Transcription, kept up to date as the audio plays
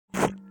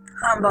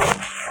Humble me.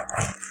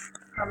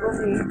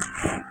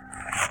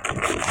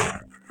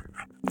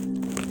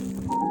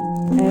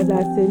 As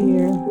I sit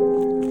here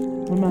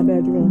in my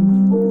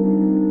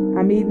bedroom,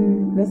 I'm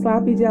eating the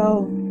sloppy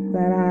joe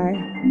that I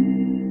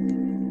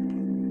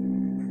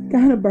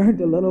kind of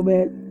burned a little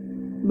bit,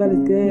 but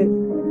it's good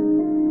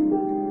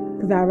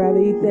because I'd rather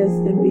eat this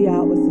than be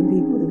out with some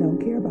people that don't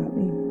care about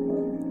me.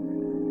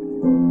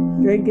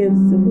 Drinking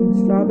some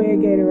strawberry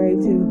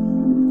Gatorade too.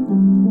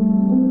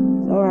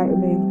 It's alright with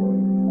me.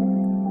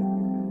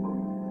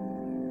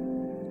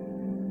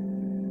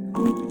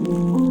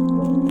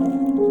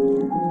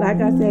 Like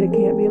I said, it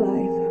can't be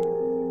life.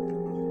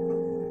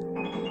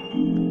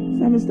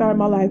 So I'm gonna start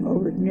my life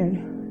over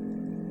again.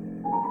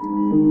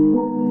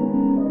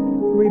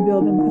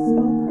 Rebuilding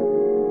myself.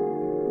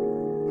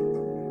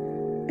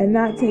 And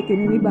not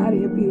taking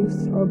anybody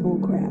abuse or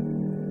bullcrap.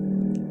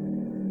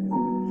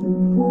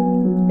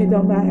 It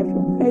don't matter if you're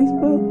on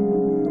Facebook.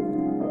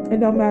 It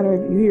don't matter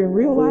if you're here in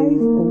real life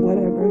or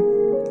whatever.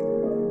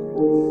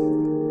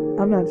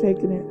 I'm not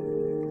taking it.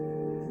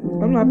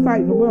 I'm not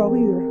fighting the world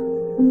either.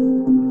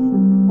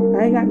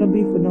 I ain't got no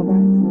beef with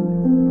nobody.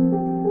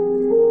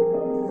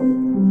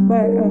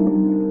 But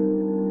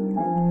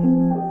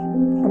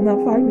I'm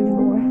not fighting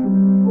anymore.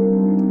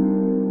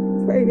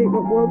 Afraid ain't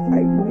no more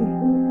fighting me.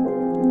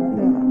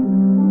 No.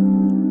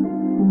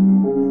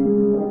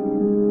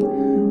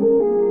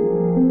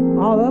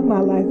 All of my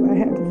life I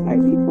had to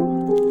fight people.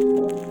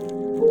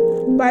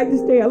 Fight to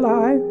stay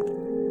alive.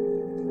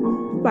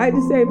 Fight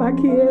to save my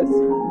kids.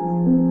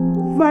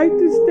 Fight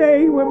to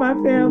stay with my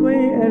family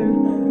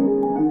and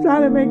try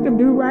to make them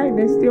do right, and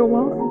they still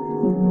won't.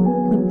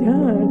 I'm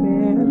done,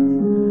 man.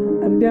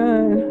 I'm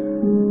done.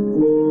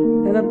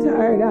 And I'm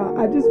tired out.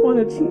 I just want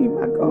to achieve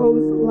my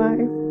goals in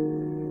life.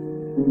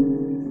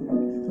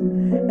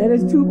 And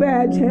it's too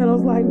bad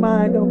channels like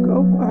mine don't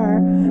go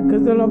far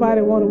because don't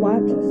nobody want to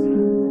watch us.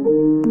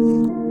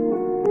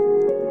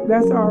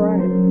 That's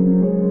alright.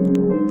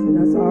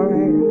 That's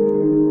alright.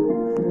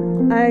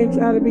 I ain't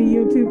trying to be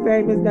YouTube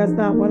famous. That's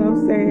not what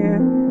I'm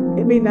saying.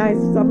 It'd be nice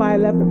if somebody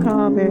left a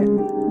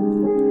comment.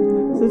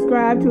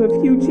 Subscribe to a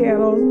few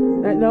channels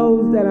that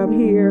knows that I'm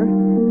here,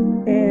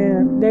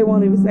 and they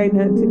won't even say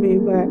nothing to me,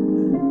 but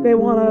they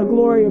want a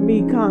glory of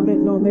me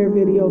commenting on their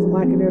videos and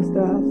liking their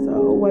stuff,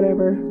 so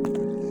whatever.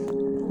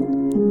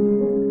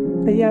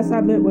 And yes,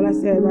 I meant what I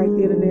said right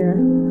then and there,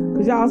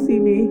 because y'all see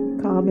me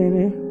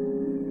commenting.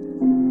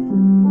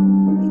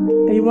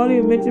 And you won't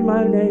even mention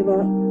my name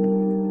up,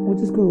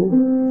 which is cool.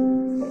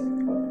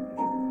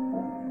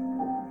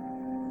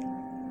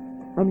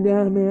 I'm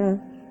done, man.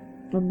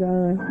 I'm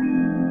done.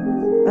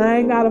 I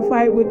ain't got to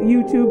fight with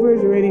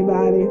YouTubers or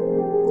anybody.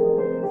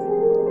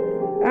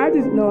 I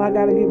just know I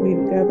got to get me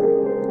together.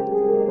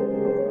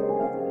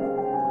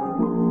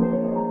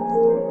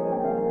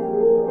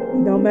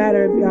 Don't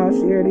matter if y'all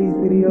share these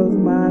videos of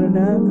mine or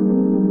not.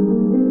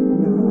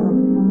 No,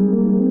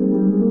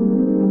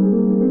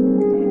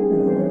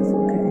 it's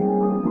okay.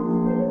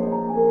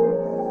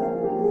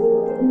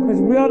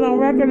 Because real don't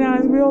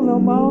recognize real no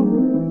more.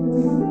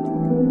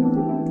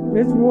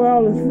 This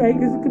world is fake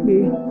as it could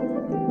be.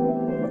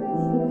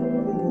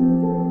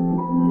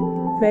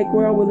 Fake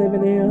world we're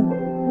living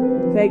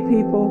in. Fake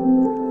people.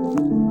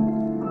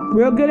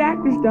 Real good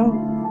actors though.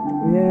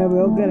 Yeah,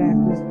 real good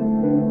actors.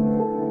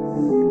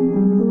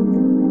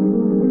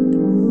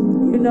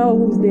 You know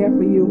who's there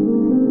for you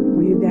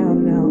when you're down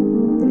and out.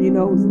 You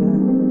know who's not.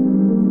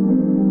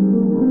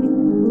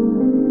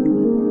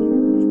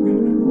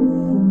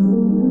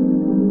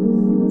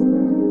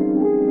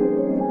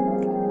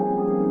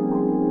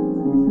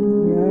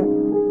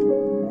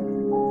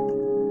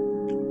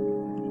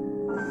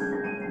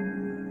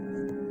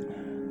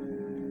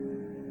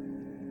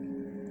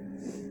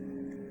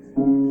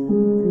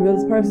 The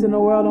realest person in the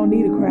world don't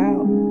need a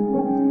crowd.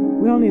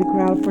 We don't need a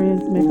crowd of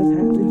friends to make us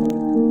happy.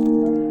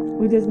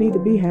 We just need to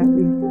be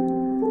happy,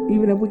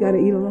 even if we gotta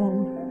eat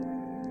alone.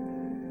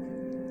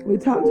 We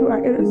talk to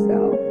our inner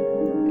self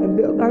and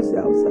build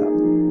ourselves up.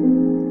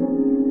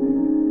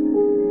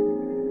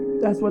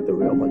 That's what the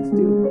real ones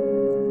do.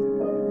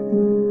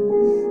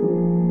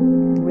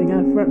 We ain't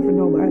gotta front for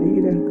nobody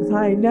either, because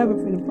I ain't never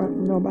finna front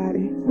for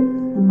nobody.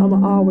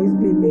 I'ma always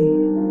be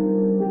me.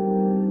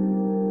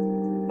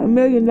 $1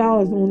 million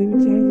won't even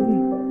change me.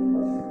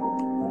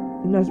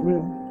 And that's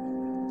real.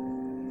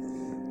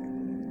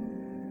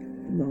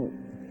 No.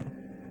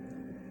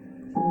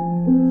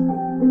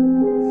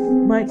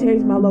 Might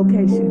change my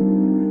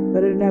location,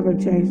 but it'll never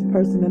change the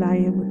person that I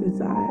am with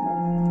inside.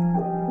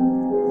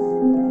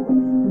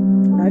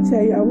 I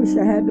tell you, I wish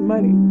I had the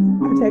money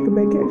to take a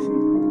vacation.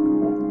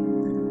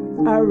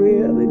 I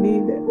really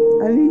need it.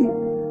 I need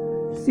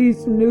to see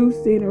some new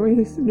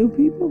scenery, some new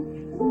people.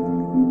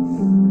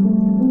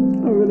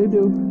 I really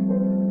do.